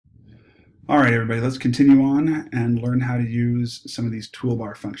All right, everybody, let's continue on and learn how to use some of these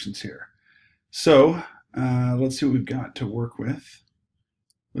toolbar functions here. So let's see what we've got to work with.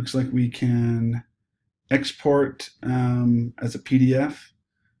 Looks like we can export as a PDF,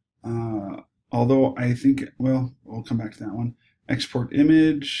 although I think, well, we'll come back to that one. Export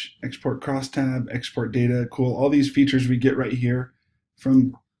image, export crosstab, export data, cool. All these features we get right here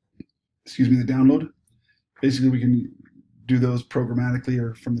from, the download. Basically, we can do those programmatically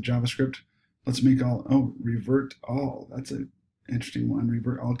or from the JavaScript. Let's make all, revert all. That's an interesting one.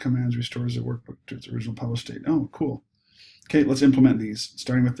 Revert all commands restores the workbook to its original published state. Oh, cool. Okay, let's implement these,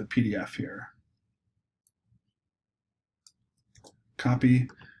 starting with the PDF here. Copy.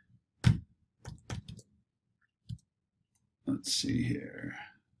 Let's see here.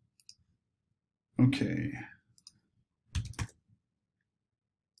 Okay.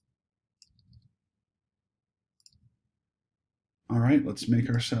 All right, let's make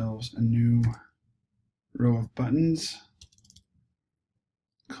ourselves a new row of buttons.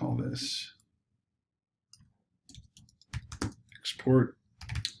 Call this export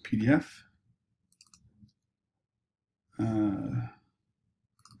PDF.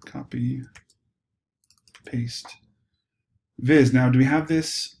 Copy, paste. Viz. Now, do we have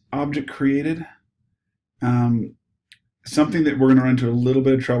this object created? Something that we're going to run into a little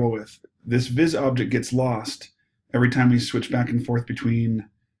bit of trouble with. This Viz object gets lost every time we switch back and forth between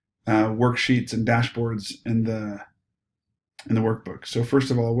worksheets and dashboards in the workbook. So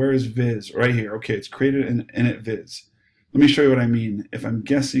first of all, where is Viz? Right here. Okay, it's created in init Viz. Let me show you what I mean. If I'm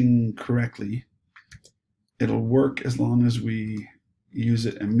guessing correctly, it'll work as long as we use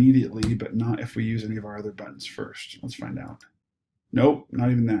it immediately, but not if we use any of our other buttons first. Let's find out. Nope,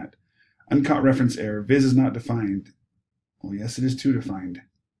 not even that. Uncaught reference error. Viz is not defined. Well, yes, it is too defined.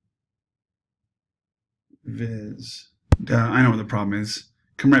 Viz. I know what the problem is.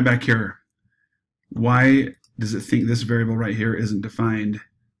 Come right back here. Why does it think this variable right here isn't defined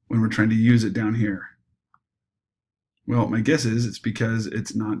when we're trying to use it down here? Well, my guess is it's because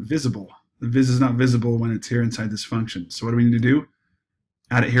it's not visible. The Viz is not visible when it's here inside this function. So what do we need to do?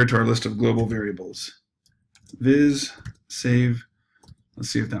 Add it here to our list of global variables. Viz, save.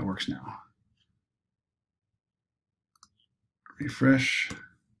 Let's see if that works now. Refresh.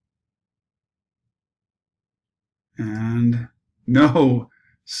 And no,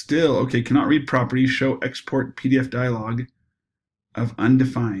 still, okay, cannot read property, show export PDF dialog of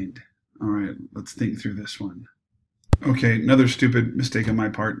undefined. All right, let's think through this one. Okay, another stupid mistake on my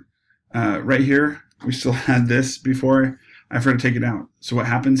part. Right here, we still had this before. I forgot to take it out. So what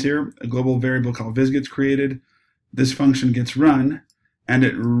happens here? A global variable called Viz gets created. This function gets run, and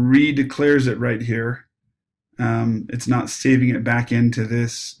it redeclares it right here. It's not saving it back into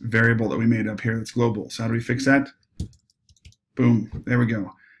this variable that we made up here that's global. So how do we fix that? Boom, there we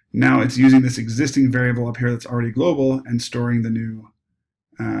go. Now it's using this existing variable up here that's already global and storing the new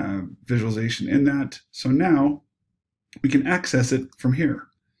visualization in that. So now we can access it from here.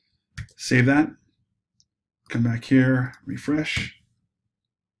 Save that, come back here, refresh,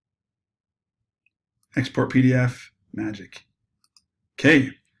 export PDF, magic.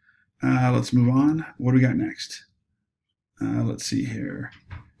 Okay, let's move on. What do we got next? Let's see here.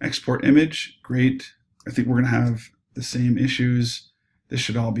 Export image, great. I think we're going to have the same issues. This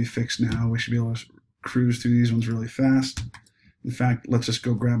should all be fixed now. We should be able to cruise through these ones really fast. In fact, let's just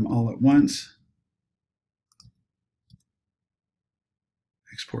go grab them all at once.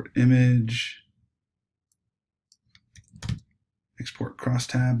 Export image. Export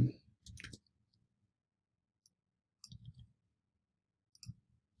crosstab.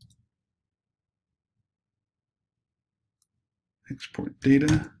 Export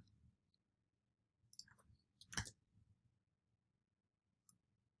data.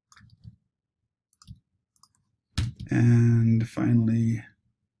 And finally,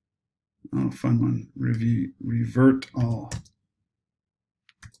 oh, fun one, revert all.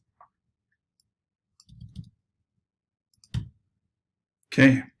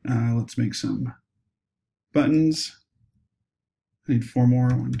 Okay, let's make some buttons. I need 4 more,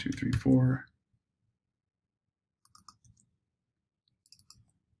 1, 2, 3, 4.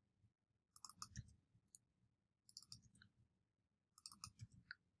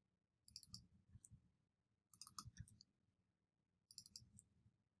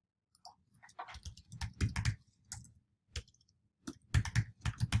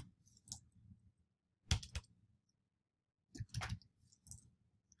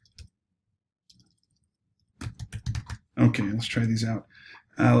 Okay, let's try these out.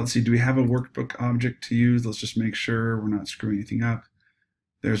 Let's see, do we have a workbook object to use? Let's just make sure we're not screwing anything up.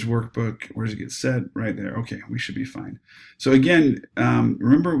 There's workbook. Where does it get set? Right there. Okay, we should be fine. So again,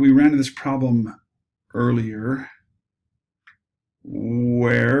 remember we ran into this problem earlier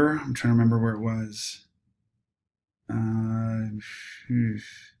where, I'm trying to remember where it was.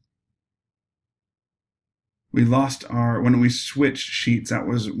 We lost our, when we switched sheets,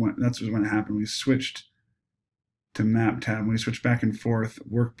 that's when it happened. We switched to map tab. When we switched back and forth,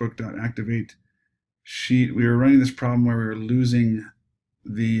 workbook.activate sheet, we were running this problem where we were losing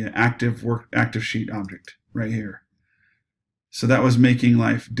the active sheet object right here. So that was making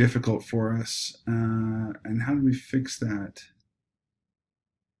life difficult for us. And how did we fix that?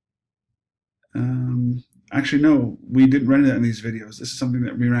 Actually, no, we didn't run into that in these videos. This is something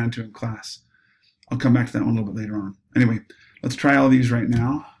that we ran into in class. I'll come back to that one a little bit later on. Anyway, let's try all these right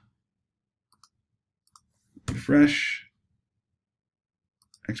now. Refresh.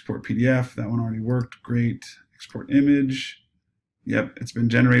 Export PDF. That one already worked. Great. Export image. Yep, it's been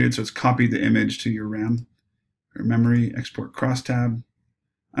generated, so it's copied the image to your RAM or memory. Export crosstab.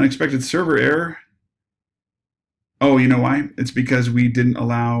 Unexpected server error. Oh, you know why? It's because we didn't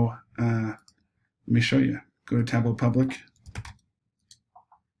allow... let me show you. Go to Tableau Public.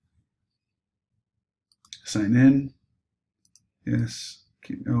 Sign in. Yes.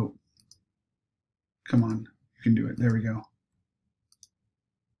 Oh. Come on. You can do it. There we go.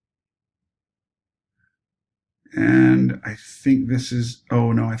 And I think this is,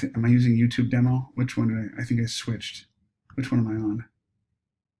 oh no, am I using YouTube demo? Which one did I think I switched. Which one am I on?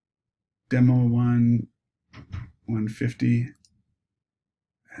 Demo 150.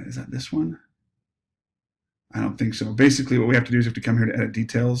 Is that this one? I don't think so. Basically, what we have to do is we have to come here to edit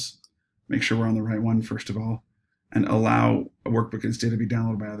details, make sure we're on the right one first of all, and allow a workbook instead to be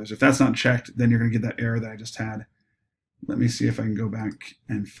downloaded by others. If that's not checked, then you're going to get that error that I just had. Let me see if I can go back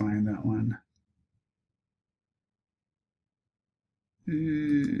and find that one.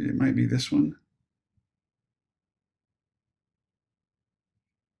 It might be this one.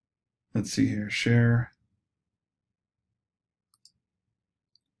 Let's see here. Share.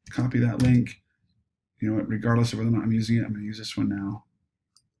 Copy that link. You know what? Regardless of whether or not I'm using it, I'm going to use this one now.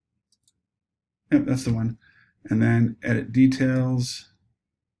 Yep, that's the one. And then edit details.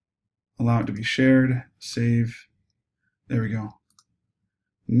 Allow it to be shared. Save. There we go.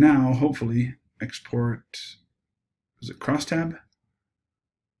 Now, hopefully, export. Was it crosstab?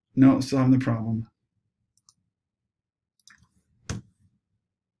 No, still having the problem.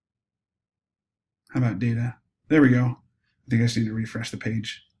 How about data? There we go. I think I just need to refresh the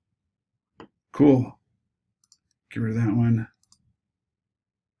page. Cool. Get rid of that one.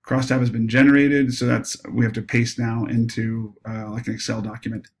 Crosstab has been generated, so we have to paste now into like an Excel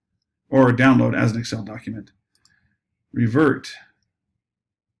document, or download as an Excel document. Revert.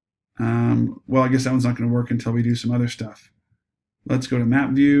 Well, I guess that one's not going to work until we do some other stuff. Let's go to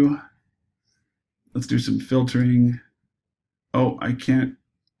map view. Let's do some filtering. Oh, I can't.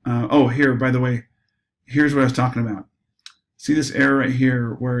 Oh, here, by the way, here's what I was talking about. See this error right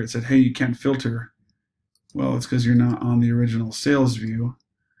here where it said, hey, you can't filter. Well, it's because you're not on the original sales view.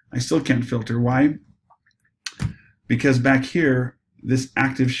 I still can't filter. Why? Because back here, this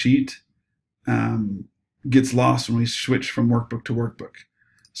active sheet gets lost when we switch from workbook to workbook.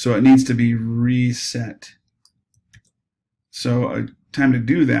 So it needs to be reset. So a time to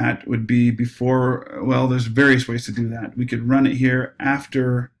do that would be before, well, there's various ways to do that. We could run it here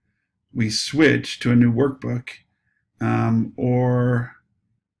after we switch to a new workbook, or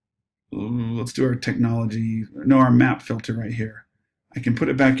let's do our technology, no, our map filter right here. I can put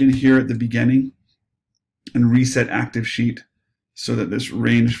it back in here at the beginning and reset active sheet so that this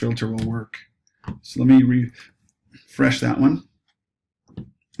range filter will work. So let me refresh that one.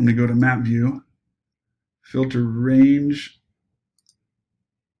 I'm going to go to map view, filter range.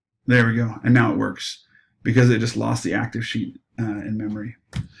 There we go. And now it works because it just lost the active sheet in memory.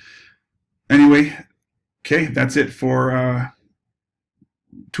 Anyway, okay, that's it for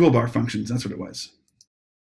toolbar functions. That's what it was.